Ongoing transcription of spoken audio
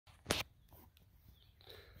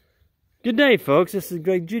Good day, folks. This is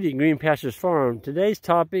Greg Judy at Green Pastures Farm. Today's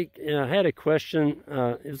topic, I had a question.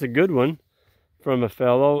 It was a good one from a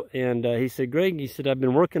fellow, and he said, Greg, he said, I've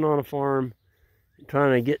been working on a farm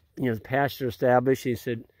trying to get the pasture established. He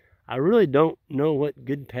said, I really don't know what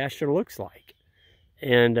good pasture looks like.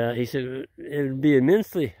 And he said, it would be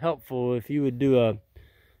immensely helpful if you would do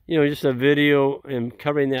just a video and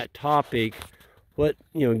covering that topic, what,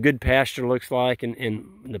 good pasture looks like and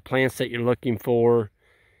the plants that you're looking for,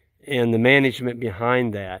 and the management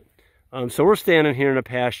behind that. So we're standing here in a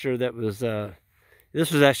pasture that was,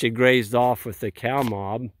 this was actually grazed off with the cow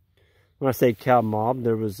mob. When I say cow mob,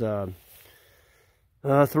 there was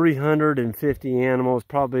 350 animals,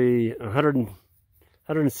 probably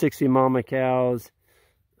 160 mama cows,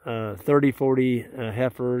 30, 40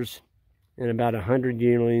 heifers, and about 100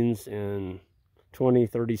 yearlings, and 20,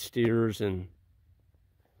 30 steers, and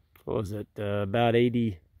what was it, about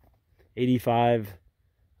 85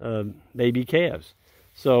 baby calves.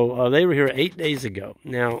 So they were here 8 days ago.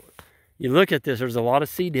 Now, you look at this, there's a lot of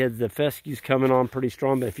seed heads. The fescue's coming on pretty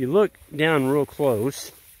strong, but if you look down real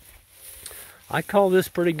close, I call this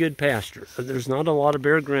pretty good pasture. There's not a lot of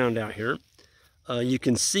bare ground out here. You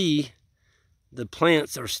can see the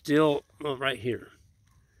plants are still right here.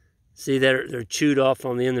 See, they're chewed off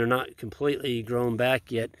on the end. They're not completely grown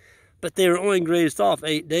back yet, but they were only grazed off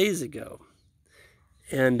 8 days ago.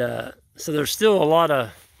 And so there's still a lot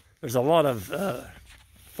of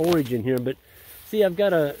forage in here, but see, I've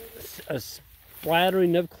got a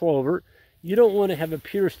splattering of clover. You don't want to have a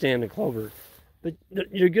pure stand of clover, but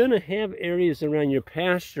you're going to have areas around your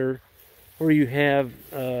pasture where you have,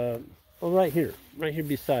 well, right here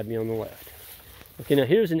beside me on the left. Okay, now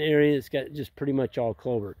here's an area that's got just pretty much all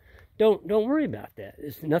clover. Don't worry about that.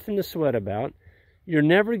 It's nothing to sweat about. You're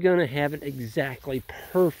never going to have it exactly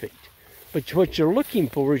perfect. But what you're looking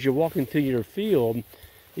for as you're walking through your field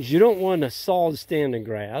is you don't want a solid stand of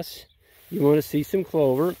grass. You want to see some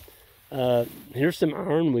clover. Here's some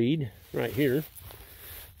ironweed right here.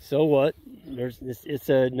 So what? It's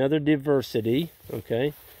another diversity,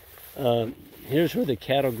 okay? Here's where the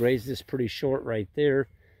cattle graze. This pretty short right there,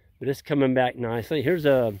 but it's coming back nicely. Here's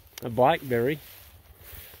a blackberry.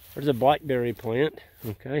 There's a blackberry plant,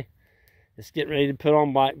 okay? It's getting ready to put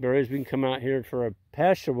on blackberries. We can come out here for a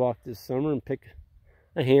pasture walk this summer and pick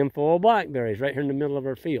a handful of blackberries right here in the middle of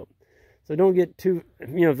our field. So don't get too,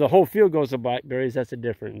 if the whole field goes to blackberries, that's a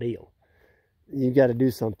different deal. You got to do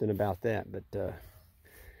something about that. But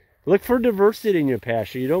look for diversity in your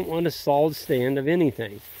pasture. You don't want a solid stand of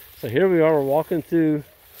anything. So here we are, we're walking through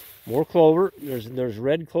more clover. There's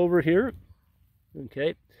red clover here,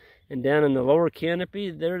 okay? And down in the lower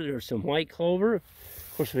canopy, there's some white clover.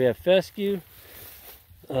 Of course, we have fescue.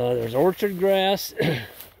 There's orchard grass.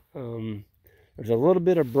 There's a little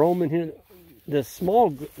bit of brome in here. The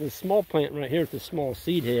small plant right here with the small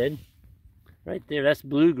seed head, right there, that's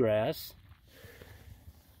bluegrass.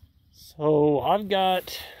 So I've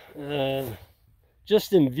got,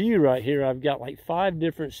 just in view right here, I've got like 5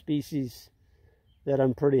 different species that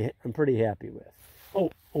I'm pretty happy with. Oh,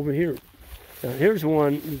 over here. Now here's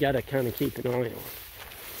one you got to kind of keep an eye on.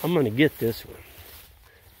 I'm going to get this one.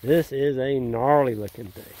 This is a gnarly looking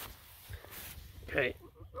thing. Okay,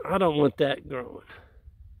 I don't want that growing.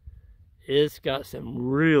 It's got some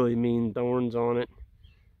really mean thorns on it.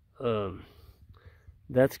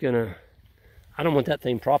 That's gonna, I don't want that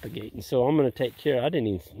thing propagating, so I'm gonna take care. I didn't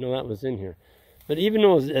even know that was in here. But even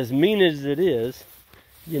though as mean as it is,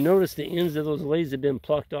 you notice the ends of those leaves have been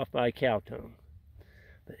plucked off by a cow tongue.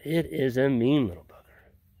 But it is a mean little bugger.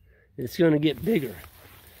 It's gonna get bigger.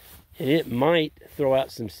 And it might throw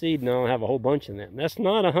out some seed, and I'll have a whole bunch of them. That's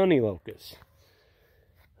not a honey locust.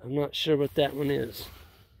 I'm not sure what that one is.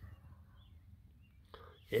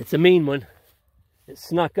 It's a mean one. It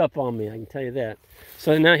snuck up on me, I can tell you that.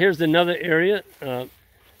 So now here's another area.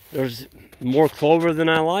 There's more clover than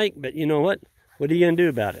I like, but you know what? What are you going to do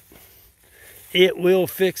about it? It will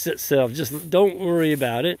fix itself. Just don't worry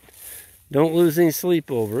about it. Don't lose any sleep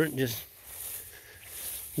over it. Just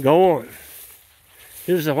go on.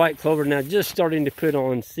 Here's the white clover now just starting to put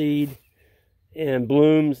on seed and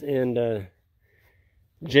blooms. And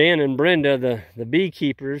Jan and Brenda, the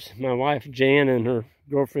beekeepers, my wife Jan and her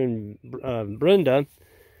girlfriend Brenda,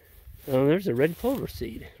 there's a red clover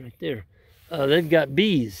seed right there. They've got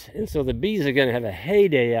bees, and so the bees are going to have a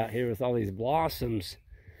heyday out here with all these blossoms.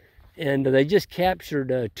 And they just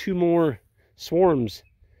captured 2 more swarms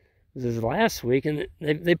this last week, and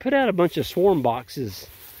they put out a bunch of swarm boxes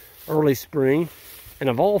early spring. And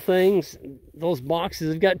of all things, those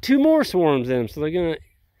boxes have got 2 more swarms in them. So they're going to,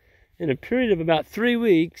 in a period of about 3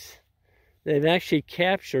 weeks, they've actually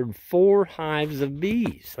captured 4 hives of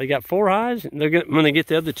bees. They got 4 hives, and when they get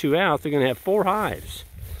the other 2 out, they're gonna have 4 hives.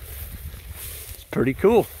 It's pretty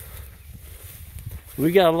cool.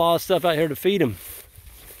 We got a lot of stuff out here to feed them.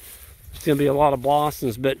 It's gonna be a lot of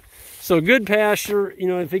blossoms, but so good pasture, you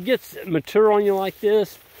know, if it gets mature on you like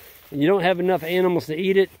this, and you don't have enough animals to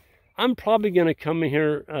eat it, I'm probably gonna come in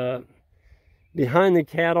here behind the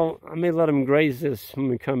cattle. I may let them graze this when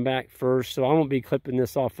we come back first, so I won't be clipping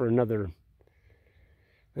this off for another,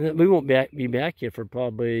 we won't be back here for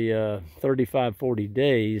probably 35, 40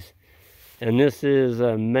 days. And this is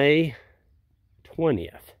May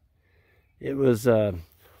 20th. It was, well,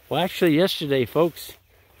 actually yesterday, folks,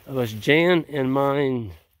 it was Jan and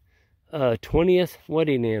mine 20th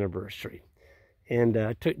wedding anniversary. And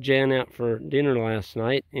I took Jan out for dinner last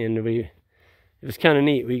night, and it was kind of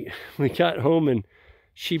neat. We got home, and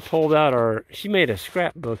she pulled out she made a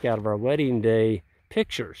scrapbook out of our wedding day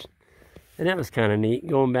pictures. And that was kind of neat,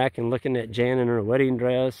 going back and looking at Jan in her wedding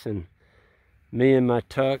dress, and me and my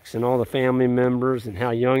tux, and all the family members, and how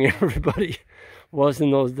young everybody was in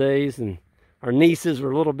those days. And our nieces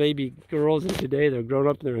were little baby girls, and today they're grown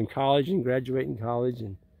up, they're in college and graduating college.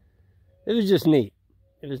 And it was just neat.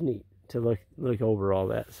 It was neat to look over all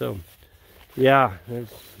that. So yeah, it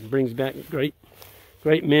brings back great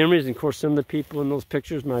memories. And of course, some of the people in those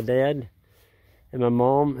pictures, my dad and my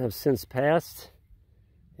mom, have since passed.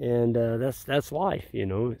 And that's life, you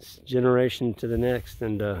know. It's generation to the next.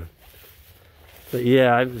 And but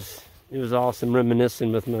yeah, it was awesome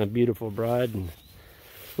reminiscing with my beautiful bride, and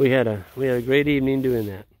we had a great evening doing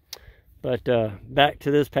that. But back to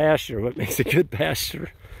this pasture. What makes a good pasture?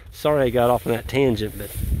 Sorry I got off on that tangent,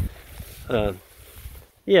 but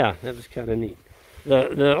yeah, that was kind of neat.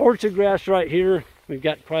 The orchard grass right here, we've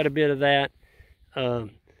got quite a bit of that.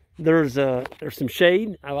 There's some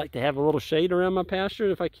shade. I like to have a little shade around my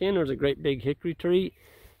pasture if I can. There's a great big hickory tree.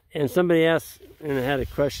 And somebody asked, and I had a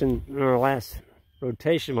question in our last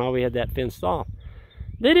rotation while we had that fenced off.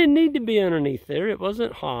 They didn't need to be underneath there. It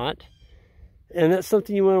wasn't hot. And that's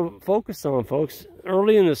something you want to focus on, folks.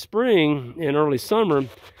 Early in the spring and early summer,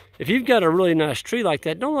 if you've got a really nice tree like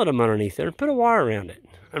that, don't let them underneath there. Put a wire around it,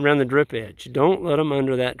 around the drip edge. Don't let them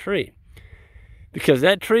under that tree, because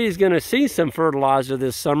that tree is going to see some fertilizer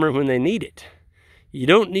this summer when they need it. You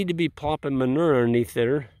don't need to be plopping manure underneath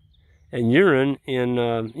there and urine in,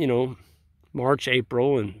 you know, March,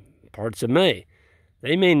 April, and parts of May.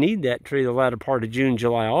 They may need that tree the latter part of June,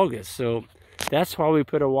 July, August. So that's why we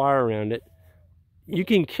put a wire around it. You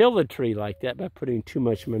can kill a tree like that by putting too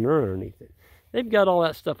much manure underneath it. They've got all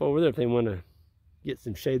that stuff over there if they want to get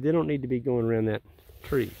some shade. They don't need to be going around that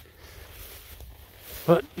tree.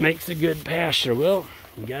 What makes a good pasture? Well,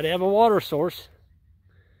 you got to have a water source.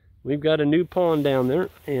 We've got a new pond down there,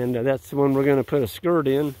 and that's the one we're going to put a skirt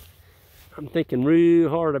in. I'm thinking real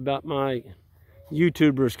hard about my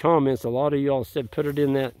YouTubers' comments. A lot of y'all said put it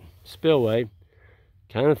in that spillway.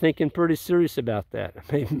 Kind of thinking pretty serious about that.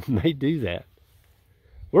 I may do that.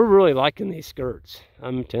 We're really liking these skirts.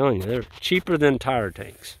 I'm telling you, they're cheaper than tire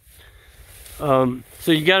tanks. So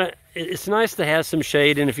you gotta, it's nice to have some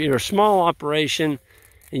shade, and if you're a small operation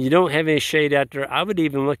and you don't have any shade out there, I would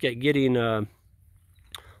even look at getting a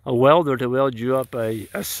welder to weld you up a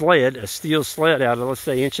sled, a steel sled out of, let's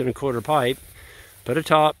say, 1 1/4 pipe. Put a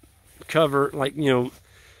top cover, like, you know,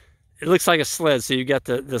 it looks like a sled. So you got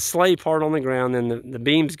the sleigh part on the ground, then the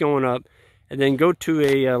beams going up, and then go to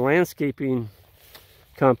a landscaping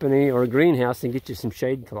company or a greenhouse and get you some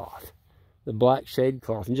shade cloth, the black shade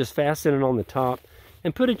cloth, and just fasten it on the top,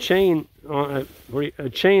 and put a chain on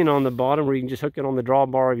the bottom where you can just hook it on the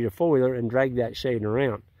drawbar of your four-wheeler and drag that shade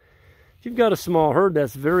around. If you've got a small herd,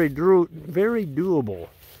 that's very doable.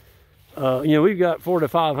 You know, we've got 400 to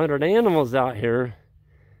 500 animals out here.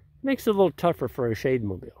 It makes it a little tougher for a shade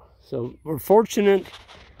mobile. So we're fortunate.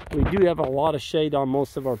 We do have a lot of shade on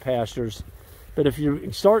most of our pastures. But if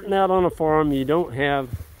you're starting out on a farm, you don't have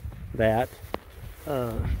that.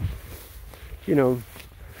 You know,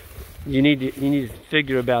 you need to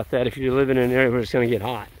figure about that if you're living in an area where it's going to get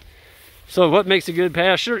hot. So what makes a good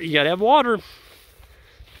pasture? You got to have water.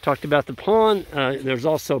 Talked about the pond. There's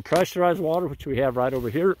also pressurized water, which we have right over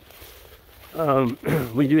here.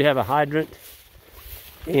 We do have a hydrant,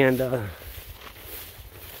 and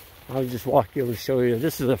I'll just walk you over and show you.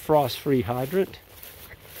 This is a frost-free hydrant,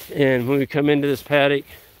 and when we come into this paddock,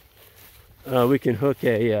 we can hook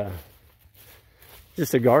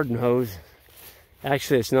just a garden hose.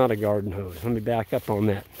 Actually, it's not a garden hose. Let me back up on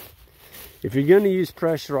that. If you're going to use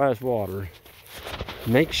pressurized water,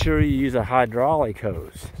 make sure you use a hydraulic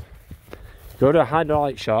hose. Go to a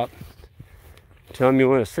hydraulic shop, tell them you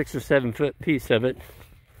want a 6 or 7 foot piece of it,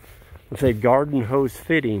 with a garden hose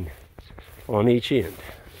fitting on each end.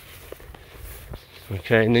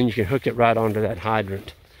 Okay, and then you can hook it right onto that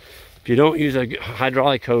hydrant. If you don't use a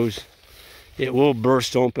hydraulic hose, it will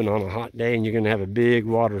burst open on a hot day and you're going to have a big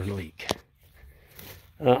water leak.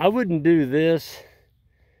 I wouldn't do this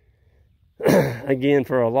again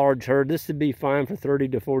for a large herd. This would be fine for 30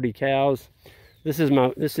 to 40 cows. This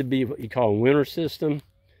would be what you call a winter system.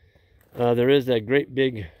 There is that great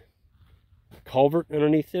big culvert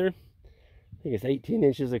underneath there. I think it's 18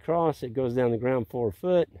 inches across. It goes down the ground 4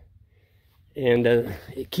 foot. And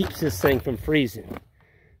it keeps this thing from freezing.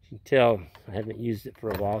 You can tell I haven't used it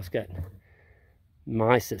for a while. It's got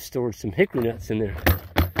mice that stored some hickory nuts in there.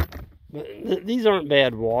 But these aren't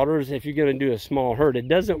bad waters if you're going to do a small herd. It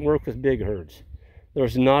doesn't work with big herds.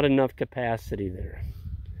 There's not enough capacity there.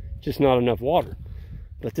 Just not enough water.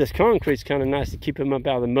 But this concrete's kind of nice to keep them up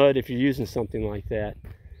out of the mud if you're using something like that.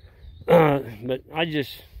 But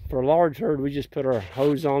for a large herd, we just put our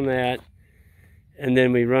hose on that, and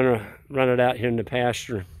then we run it out here in the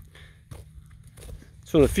pasture.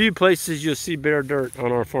 So the few places you'll see bare dirt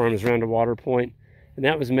on our farm is around a water point, and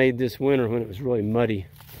that was made this winter when it was really muddy.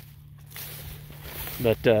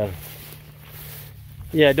 But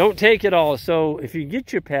yeah, don't take it all. So if you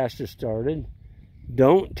get your pasture started,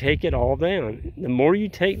 don't take it all down. The more you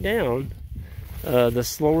take down, the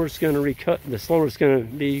slower it's going to the slower it's going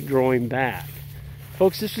to be growing back.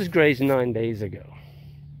 Folks, this was grazed 9 days ago.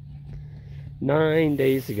 9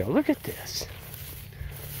 days ago. Look at this.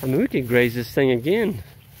 I mean, we could graze this thing again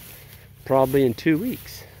probably in 2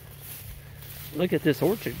 weeks. Look at this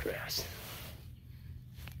orchard grass.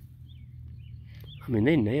 I mean,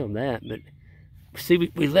 they nailed that, but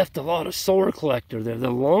see, we left a lot of solar collector there. The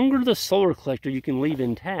longer the solar collector you can leave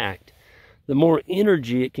intact, the more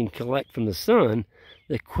energy it can collect from the sun,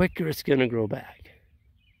 the quicker it's going to grow back.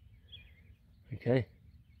 Okay?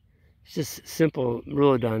 It's just simple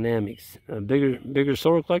rule of dynamics. Bigger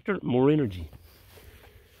solar collector, more energy.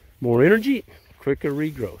 More energy, quicker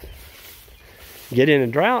regrowth. Get in a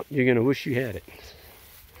drought, you're going to wish you had it.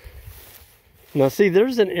 Now see,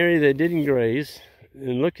 there's an area that didn't graze,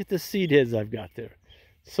 and look at the seed heads I've got there.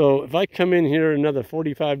 So if I come in here another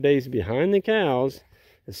 45 days behind the cows,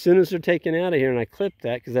 as soon as they're taken out of here and I clip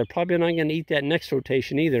that, because they're probably not going to eat that next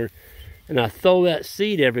rotation either, and I throw that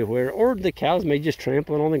seed everywhere, or the cows may just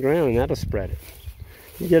trample it on the ground and that'll spread it.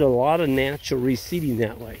 You get a lot of natural reseeding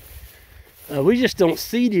that way. We just don't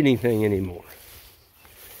seed anything anymore.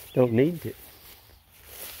 Don't need to.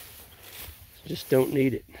 Just don't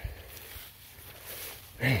need it.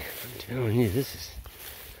 Man, I'm telling you, this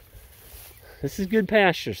is good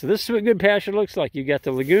pasture. So this is what good pasture looks like. You got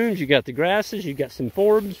the lagoons, you got the grasses, you got some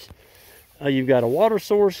forbs, you've got a water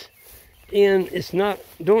source, and it's not,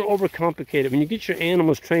 don't overcomplicate it. When you get your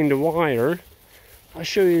animals trained to wire, I'll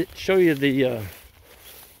show you the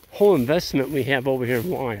whole investment we have over here in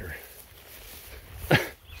wire.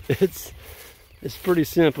 It's pretty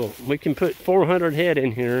simple. We can put 400 head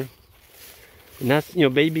in here, and that's, you know,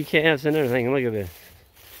 baby calves and everything. Look at this.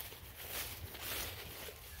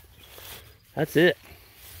 That's it.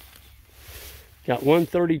 Got one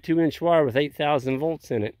 32-inch wire with 8,000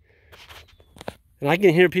 volts in it. And I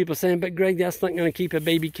can hear people saying, but Greg, that's not going to keep a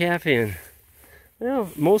baby calf in. Well,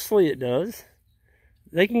 mostly it does.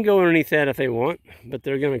 They can go underneath that if they want, but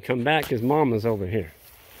they're going to come back because Mama's over here.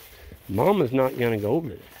 Mama's not going to go over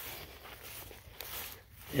there.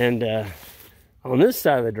 And on this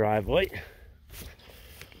side of the driveway,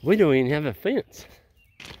 we don't even have a fence.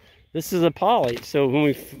 This is a poly, so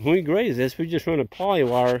when we graze this, we just run a poly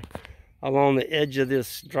wire along the edge of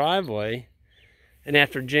this driveway, and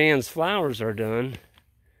after Jan's flowers are done,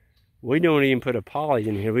 we don't even put a poly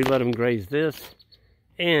in here. We let them graze this,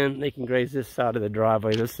 and they can graze this side of the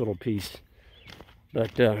driveway, this little piece.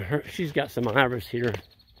 But she's got some iris here,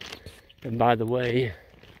 and by the way,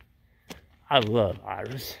 I love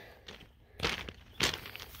iris.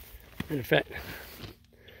 And in fact,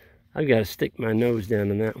 I've got to stick my nose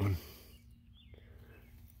down in that one.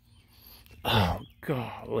 Oh,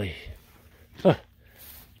 golly. Huh.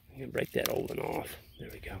 I'm going to break that old one off. There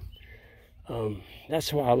we go.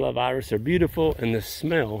 That's why I love iris. They're beautiful, and the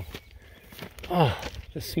smell. Oh,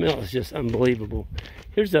 the smell is just unbelievable.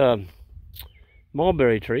 Here's a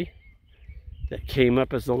mulberry tree that came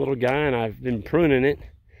up as a little guy, and I've been pruning it.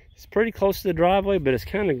 It's pretty close to the driveway, but it's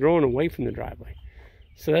kind of growing away from the driveway.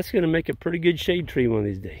 So that's going to make a pretty good shade tree one of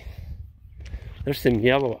these days. There's some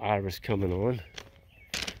yellow iris coming on.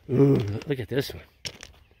 Ooh, look at this one.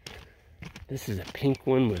 This is a pink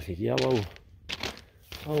one with a yellow.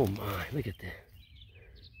 Oh my, look at that.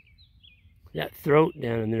 That throat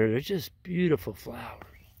down in there, they're just beautiful flowers.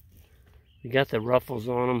 You got the ruffles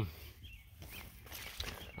on them.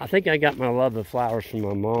 I think I got my love of flowers from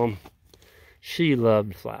my mom. She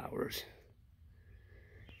loved flowers.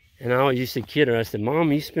 And I always used to kid her. I said,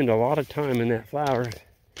 Mom, you spend a lot of time in that flower.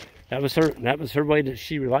 That was her way that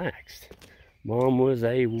she relaxed. Mom was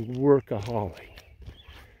a workaholic.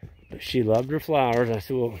 But she loved her flowers. I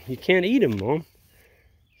said, well, you can't eat them, Mom.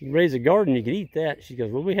 You can raise a garden, you can eat that. She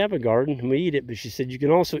goes, well, we have a garden and we eat it. But she said, you can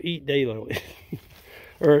also eat daylilies.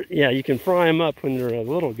 Or, yeah, you can fry them up when they're a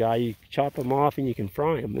little guy. You chop them off and you can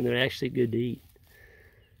fry them, and they're actually good to eat.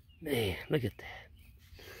 Man, look at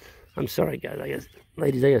that. I'm sorry, guys.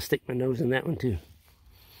 Ladies, I gotta stick my nose in that one, too.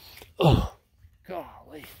 Oh,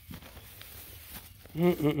 golly.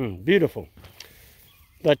 Beautiful.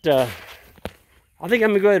 But I think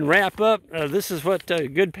I'm gonna go ahead and wrap up. This is what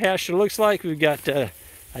good pasture looks like. We've got a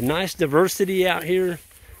nice diversity out here.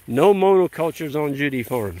 No monocultures on Judy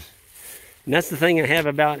Farms. And that's the thing I have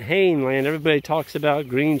about haying land. Everybody talks about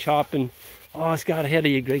green chopping. Oh, it's got ahead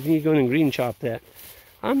of you, Greg. You go and green chop that.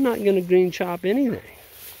 I'm not going to green chop anything.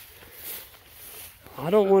 I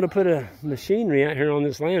don't want to put a machinery out here on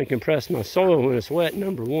this land and compress my soil when it's wet,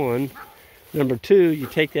 number one. Number two, you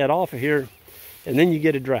take that off of here, and then you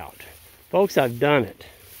get a drought. Folks, I've done it.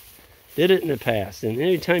 Did it in the past. And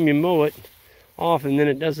anytime you mow it off and then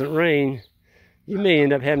it doesn't rain, you may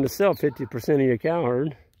end up having to sell 50% of your cow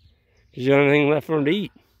herd. Because you don't have anything left for them to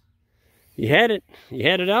eat. You had it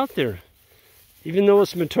out there. Even though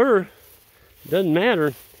it's mature, it doesn't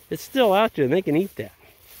matter. It's still out there and they can eat that.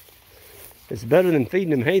 It's better than feeding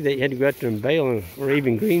them hay that you had to go out there and bale, or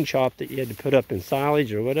even green chop that you had to put up in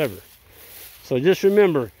silage or whatever. So just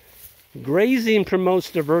remember, grazing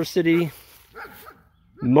promotes diversity.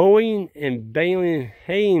 Mowing and baling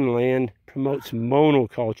haying land promotes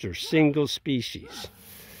monoculture, single species.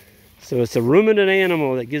 So it's a ruminant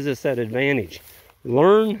animal that gives us that advantage.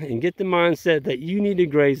 Learn and get the mindset that you need to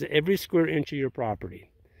graze every square inch of your property.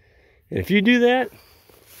 And if you do that,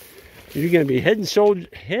 you're going to be head and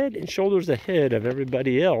shoulders ahead of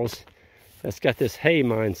everybody else that's got this hay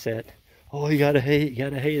mindset. Oh, you got to hay,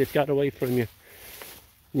 it's got away from you.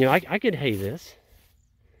 You know, I could hay this,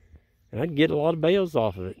 and I'd get a lot of bales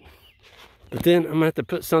off of it. But then I'm going to have to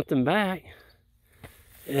put something back,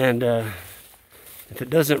 and if it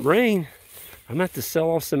doesn't rain, I'm going to have to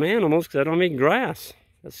sell off some animals because I don't make grass.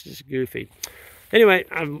 That's just goofy. Anyway,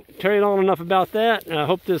 I've carried on enough about that. I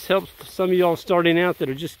hope this helps some of y'all starting out that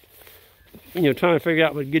are just, you know, trying to figure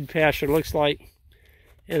out what good pasture looks like.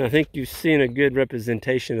 And I think you've seen a good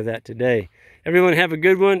representation of that today. Everyone have a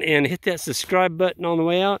good one, and hit that subscribe button on the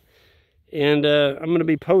way out. And I'm going to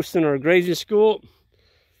be posting our grazing school.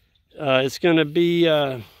 It's going to be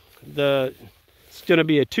a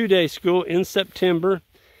 2-day school in September,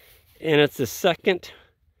 and it's the second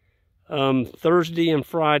Thursday and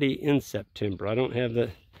Friday in September. I don't have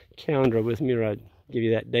the calendar with me, or I'd give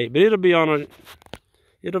you that date, but it'll be on our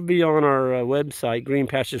website,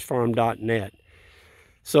 greenpasturesfarm.net.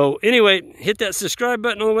 So anyway, hit that subscribe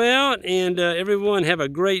button on the way out, and everyone have a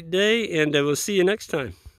great day, and we'll see you next time.